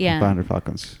 It's called Yeah. 500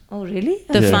 Falcons. Oh, really?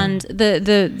 The Yeah. fund,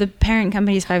 the parent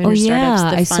company is 500 Startups. The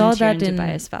I fund saw here that in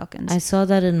Dubai is Falcons. I saw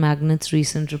that in Magnet's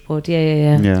recent report.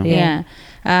 Yeah. Yeah.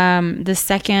 The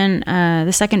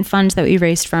second fund that we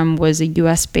raised from was a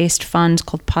US-based fund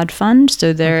called Pod Fund.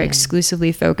 So they're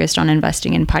exclusively focused on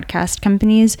investing in podcast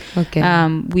companies. Okay.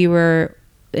 We were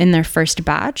in their first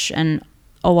batch, and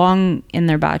along in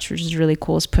their batch, which is really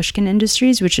cool, is Pushkin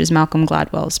Industries, which is Malcolm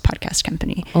Gladwell's podcast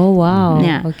company. Oh, wow.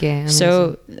 Yeah. Okay. Amazing.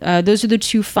 So those are the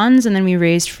 2 funds, and then we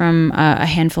raised from a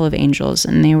handful of angels,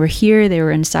 and they were here, they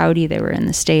were in Saudi, they were in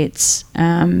the States,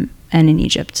 and in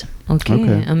Egypt.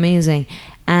 Okay. Amazing.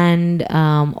 And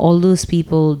all those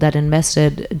people that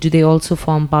invested, do they also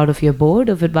form part of your board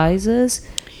of advisors?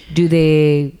 Do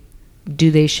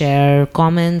they share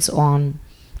comments on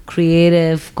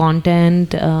creative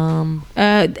content?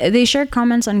 They shared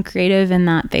comments on creative in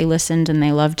that they listened and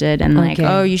they loved it, and like,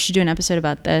 oh, you should do an episode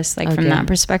about this. Like from that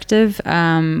perspective,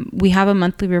 we have a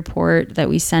monthly report that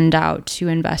we send out to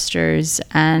investors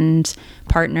and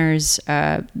partners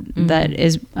that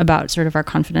is about sort of our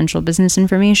confidential business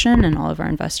information, and all of our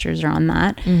investors are on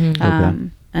that.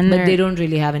 But they don't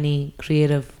really have any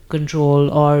creative control,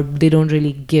 or they don't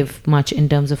really give much in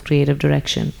terms of creative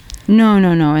direction. No,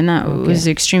 and that was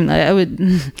extremely. I would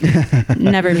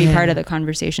never be part of the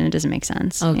conversation. It doesn't make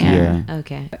sense.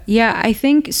 Okay. Yeah, I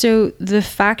think so. The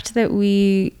fact that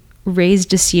we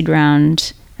raised a seed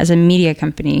round as a media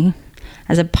company,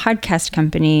 as a podcast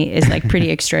company, is like pretty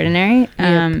extraordinary,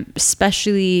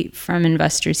 especially from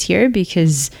investors here,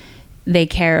 because they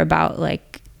care about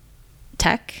like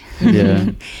tech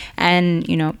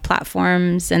and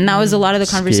platforms, and that was a lot of the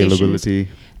conversations.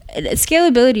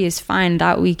 Scalability is fine,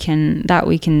 that we can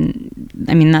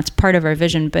I mean, that's part of our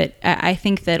vision, but I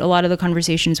think that a lot of the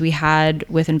conversations we had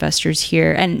with investors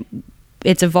here, and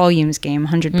it's a volumes game,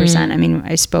 100%. I mean,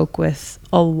 I spoke with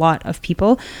a lot of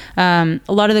people. A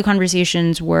lot of the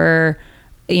conversations were,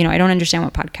 I don't understand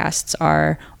what podcasts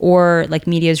are, or like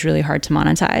media is really hard to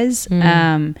monetize.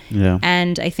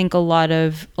 And I think a lot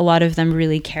of them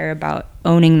really care about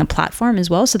owning the platform as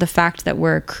well. So the fact that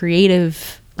we're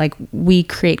creative, like we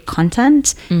create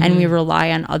content and we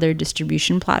rely on other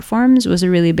distribution platforms, was a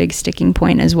really big sticking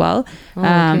point as well.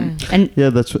 And yeah,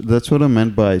 that's what I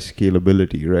meant by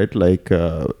scalability, right? Like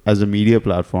as a media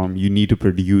platform, you need to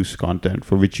produce content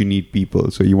for which you need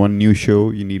people. So you want a new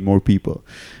show, you need more people.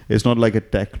 It's not like a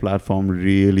tech platform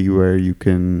really where you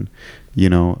can,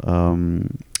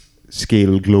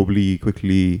 scale globally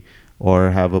quickly,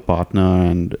 or have a partner,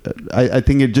 and I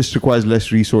think it just requires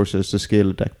less resources to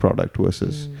scale a tech product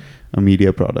versus a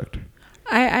media product.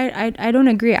 I don't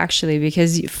agree, actually,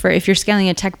 because if you're scaling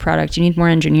a tech product, you need more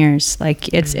engineers.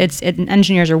 Like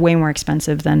engineers are way more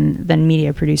expensive than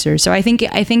media producers. So I think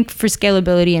for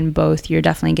scalability in both, you're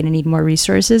definitely going to need more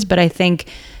resources. But I think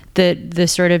the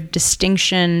sort of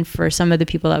distinction for some of the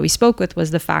people that we spoke with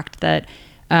was the fact that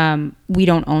we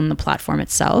don't own the platform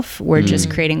itself. We're just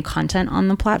creating content on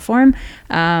the platform.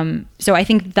 So I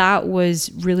think that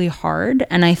was really hard.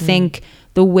 And I think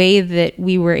the way that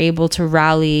we were able to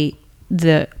rally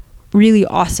the really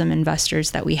awesome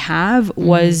investors that we have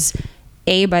was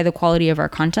by the quality of our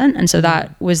content. And so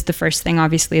that was the first thing,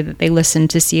 obviously, that they listened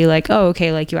to see, like, oh,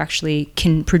 okay, like you actually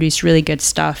can produce really good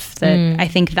stuff. That I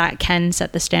think that can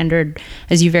set the standard,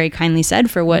 as you very kindly said,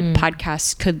 for what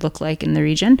podcasts could look like in the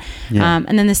region. Yeah.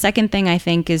 And then the second thing I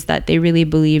think is that they really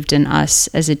believed in us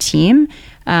as a team.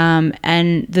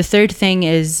 And the third thing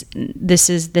is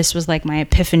this was like my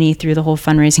epiphany through the whole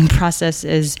fundraising process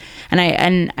is,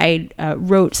 and I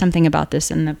wrote something about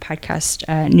this in the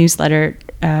podcast newsletter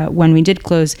when we did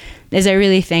close, is I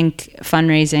really think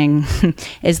fundraising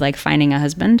is like finding a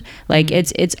husband. Like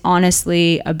it's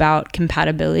honestly about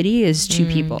compatibility as two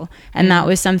people. And that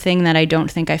was something that I don't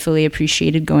think I fully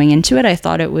appreciated going into it. I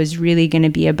thought it was really going to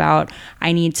be about,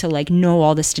 I need to like know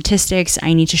all the statistics.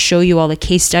 I need to show you all the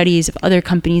case studies of other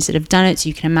companies that have done it, so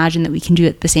you can imagine that we can do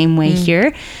it the same way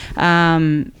here.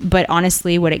 But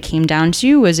honestly, what it came down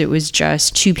to was it was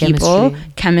just two people,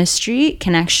 chemistry,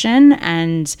 connection,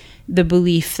 and the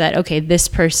belief that, okay, this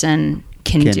person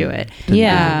can do it.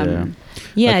 Yeah,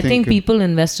 I think people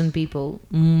invest in people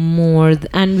more,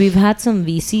 and we've had some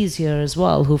VCs here as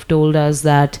well who've told us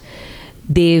that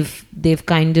they've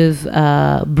kind of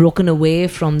broken away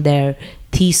from their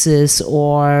thesis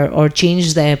or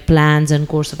changed their plans and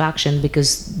course of action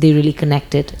because they really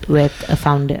connected with a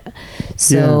founder.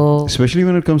 So especially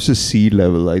when it comes to seed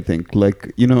level, I think,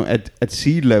 like, you know, at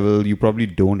seed level you probably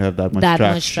don't have that much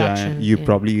traction. You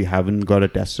probably haven't got a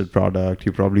tested product.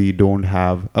 You probably don't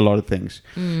have a lot of things.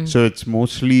 So it's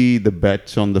mostly the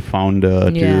bets on the founder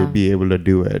to be able to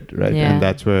do it, right? And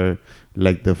that's where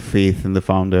like the faith in the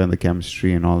founder and the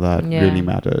chemistry and all that really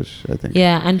matters, I think.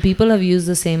 Yeah, and people have used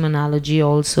the same analogy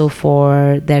also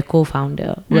for their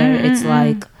co-founder, where it's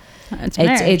like it's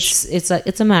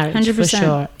a marriage 100%. For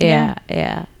sure. Yeah.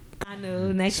 I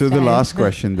know. Next so time. The last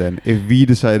question then: if we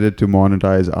decided to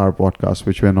monetize our podcast,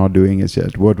 which we're not doing as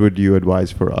yet, what would you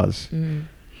advise for us? You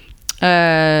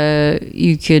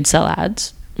could sell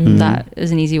ads. That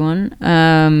is an easy one.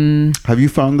 Have you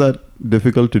found that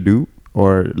difficult to do?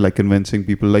 Or like convincing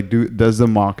people, like does the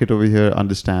market over here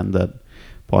understand that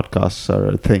podcasts are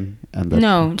a thing? And that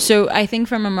no. So I think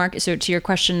from a market, so to your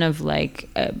question of like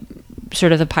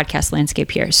sort of the podcast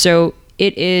landscape here. So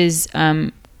it is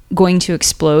going to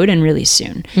explode and really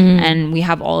soon. And we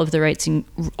have all the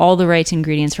right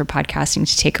ingredients for podcasting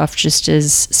to take off just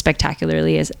as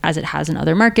spectacularly as it has in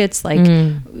other markets. Like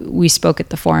we spoke at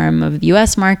the forum of the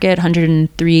US market,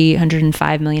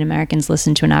 105 million Americans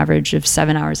listen to an average of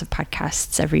 7 hours of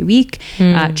podcasts every week.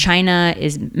 China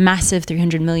is massive,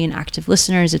 300 million active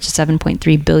listeners. It's a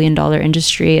 $7.3 billion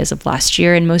industry as of last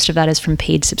year. And most of that is from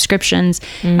paid subscriptions.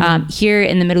 Here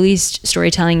in the Middle East,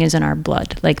 storytelling is in our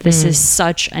blood. Like this is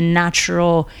such a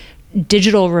natural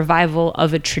digital revival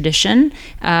of a tradition,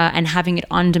 and having it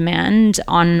on demand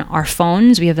on our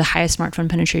phones. We have the highest smartphone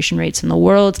penetration rates in the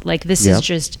world. Like this is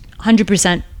just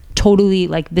 100% totally,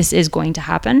 like this is going to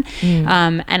happen.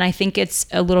 And I think it's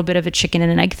a little bit of a chicken and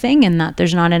an egg thing in that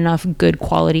there's not enough good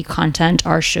quality content,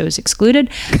 our shows excluded.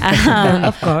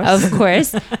 Of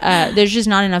course. There's just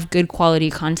not enough good quality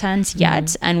content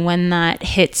yet. And when that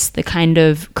hits the kind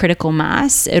of critical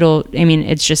mass,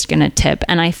 it's just going to tip.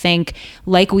 And I think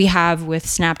like we have with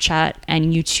Snapchat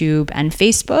and YouTube and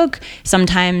Facebook,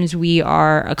 sometimes we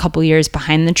are a couple years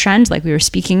behind the trend, like we were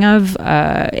speaking of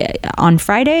on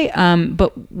Friday.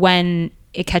 But when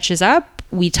it catches up,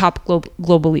 we top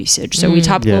global usage. So we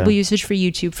top global usage for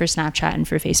YouTube, for Snapchat, and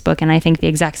for Facebook. And I think the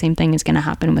exact same thing is going to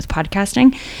happen with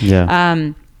podcasting.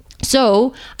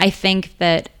 So I think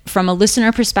that from a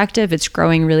listener perspective, it's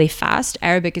growing really fast.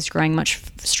 Arabic is growing much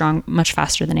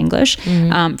faster than English.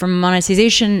 From a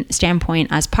monetization standpoint,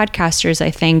 as podcasters,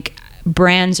 I think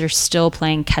brands are still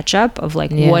playing catch up of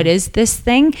like, what is this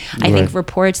thing? I think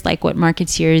reports like what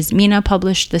Marketeers MENA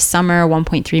published this summer,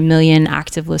 1.3 million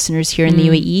active listeners here in the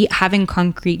UAE, having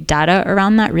concrete data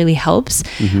around that really helps.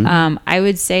 I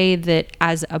would say that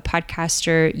as a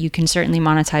podcaster, you can certainly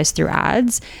monetize through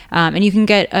ads, and you can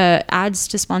get ads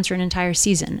to sponsor an entire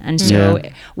season. And so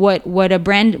what a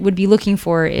brand would be looking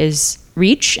for is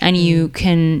reach, and you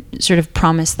can sort of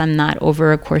promise them that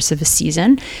over a course of a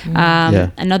season.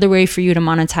 Another way for you to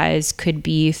monetize could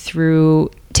be through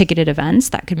ticketed events.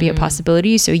 That could be a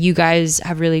possibility. So you guys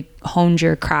have really honed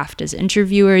your craft as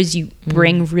interviewers. You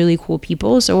bring really cool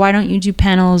people. So why don't you do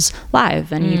panels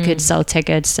live, and you could sell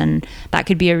tickets, and that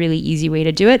could be a really easy way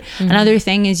to do it. Another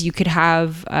thing is you could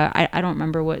have, I don't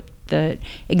remember what the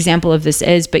example of this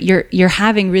is, but you're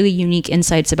having really unique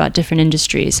insights about different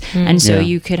industries. And so Yeah.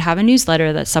 you could have a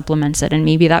newsletter that supplements it, and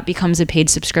maybe that becomes a paid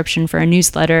subscription for a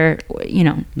newsletter.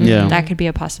 Yeah. That could be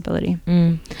a possibility.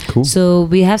 Cool. So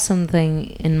we have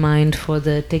something in mind for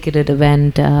the ticketed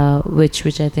event, which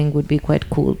I think would be quite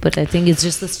cool. But I think it's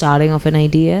just the starting of an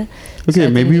idea. So I Okay,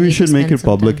 think maybe we need to should make spend it some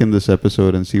public time. in this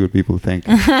episode and see what people think.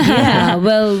 Yeah,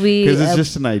 well, we Because it's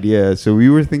just an idea. So we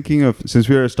were thinking of, since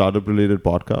we're a startup related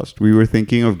podcast, we were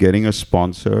thinking of getting a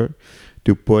sponsor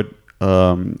to put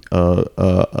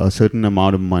a certain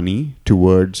amount of money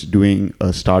towards doing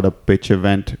a startup pitch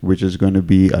event, which is going to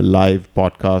be a live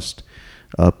podcast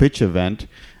pitch event.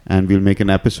 And we'll make an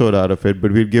episode out of it,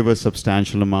 but we'll give a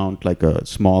substantial amount, like a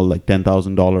small, like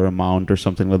 $10,000 amount or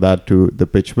something like that to the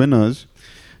pitch winners.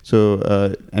 So,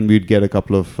 and we'd get a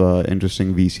couple of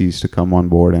interesting VCs to come on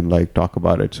board and like talk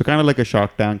about it. So kind of like a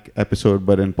Shark Tank episode,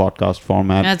 but in podcast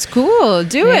format. That's cool.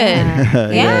 Do Yeah.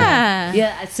 it. Yeah.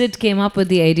 Yeah, Sid came up with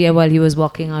the idea while he was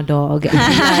walking our dog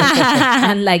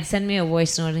and like sent me a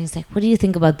voice note and he's like, what do you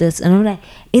think about this? And I'm like,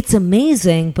 it's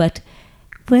amazing, but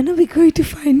when are we going to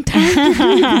find time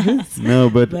to do this? No,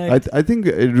 but Right. I think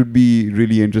it would be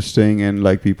really interesting, and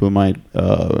like people might,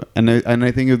 and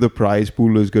I think if the prize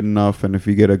pool is good enough, and if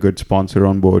we get a good sponsor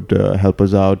on board to help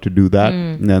us out to do that,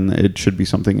 then it should be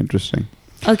something interesting.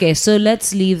 Okay, so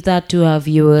let's leave that to our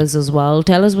viewers as well.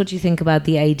 Tell us what you think about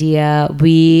the idea.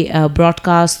 We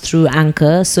broadcast through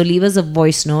Anchor, so leave us a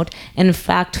voice note. In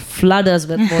fact, flood us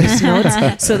with voice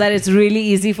notes so that it's really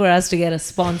easy for us to get a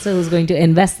sponsor who's going to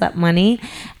invest that money.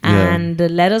 Yeah. And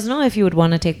let us know if you would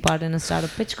want to take part in a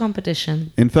startup pitch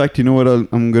competition. In fact, you know what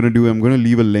I'm going to do? I'm going to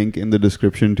leave a link in the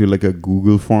description to like a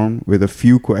Google form with a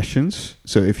few questions.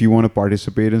 So if you want to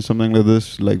participate in something like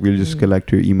this, like we'll just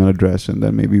collect your email address and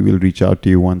then maybe we'll reach out to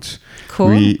you once Cool.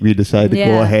 we decide to go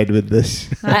Yeah. ahead with this.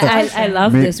 I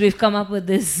love May- this. We've come up with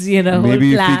this, whole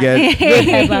Maybe if we plan. get- With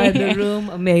Eva in the room,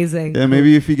 amazing. Yeah,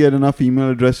 maybe if you get enough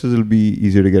email addresses, it'll be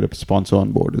easier to get a sponsor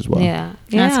on board as well. Yeah,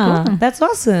 That's cool. That's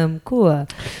awesome. Cool.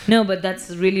 No, but that's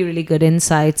really, really good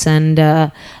insights. And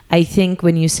I think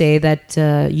when you say that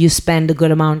you spend a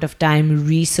good amount of time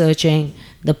researching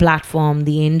the platform,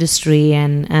 the industry,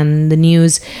 and the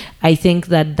news, I think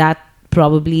that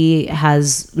probably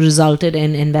has resulted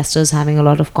in investors having a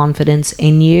lot of confidence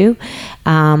in you,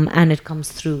 and it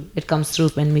comes through. It comes through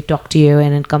when we talk to you,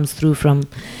 and it comes through from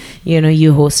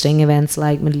you hosting events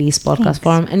like Middle East Podcast Thanks.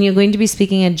 Forum, and you're going to be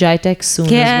speaking at JITEX soon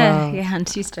as well. Yeah, on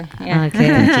Tuesday. Yeah. Okay.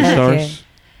 Future Okay. stars.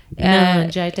 No,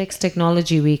 JITEX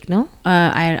Technology Week, no?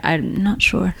 I'm not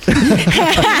sure.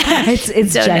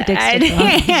 It's Don't- JITEX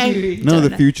Technology Week. No,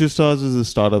 the Future Stars is a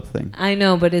startup thing. I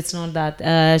know, but it's not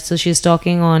that. So she's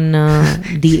talking on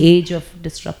the age of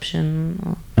disruption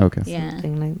or Okay. Yeah.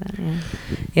 something like that.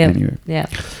 Yeah. Anyway. Yeah.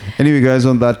 Anyway, guys,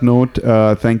 on that note,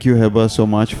 thank you, Heba, so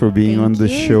much for being Thank on the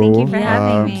you. show. Thank you for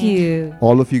having Um, me. Thank you.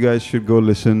 All of you guys should go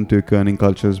listen to Kerning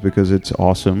Cultures because it's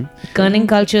awesome. Kerning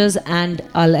Cultures and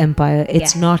Al Empire.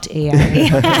 It's Yeah. not AI.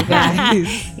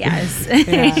 Guys. Yes.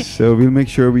 Yeah. So we'll make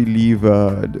sure we leave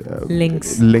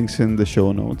Links. in the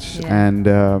show notes. Yeah.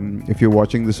 And if you're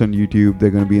watching this on YouTube,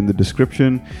 they're going to be in the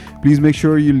description. Please make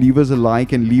sure you leave us a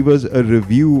like and leave us a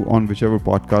review on whichever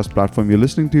podcast platform you're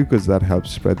listening to, because that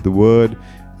helps spread the word.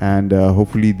 And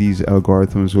hopefully these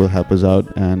algorithms will help us out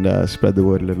and spread the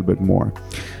word a little bit more.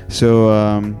 So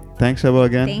thanks, Heba,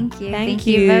 again. Thank you. Thank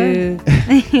you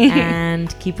both. you.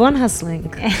 And keep on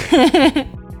hustling.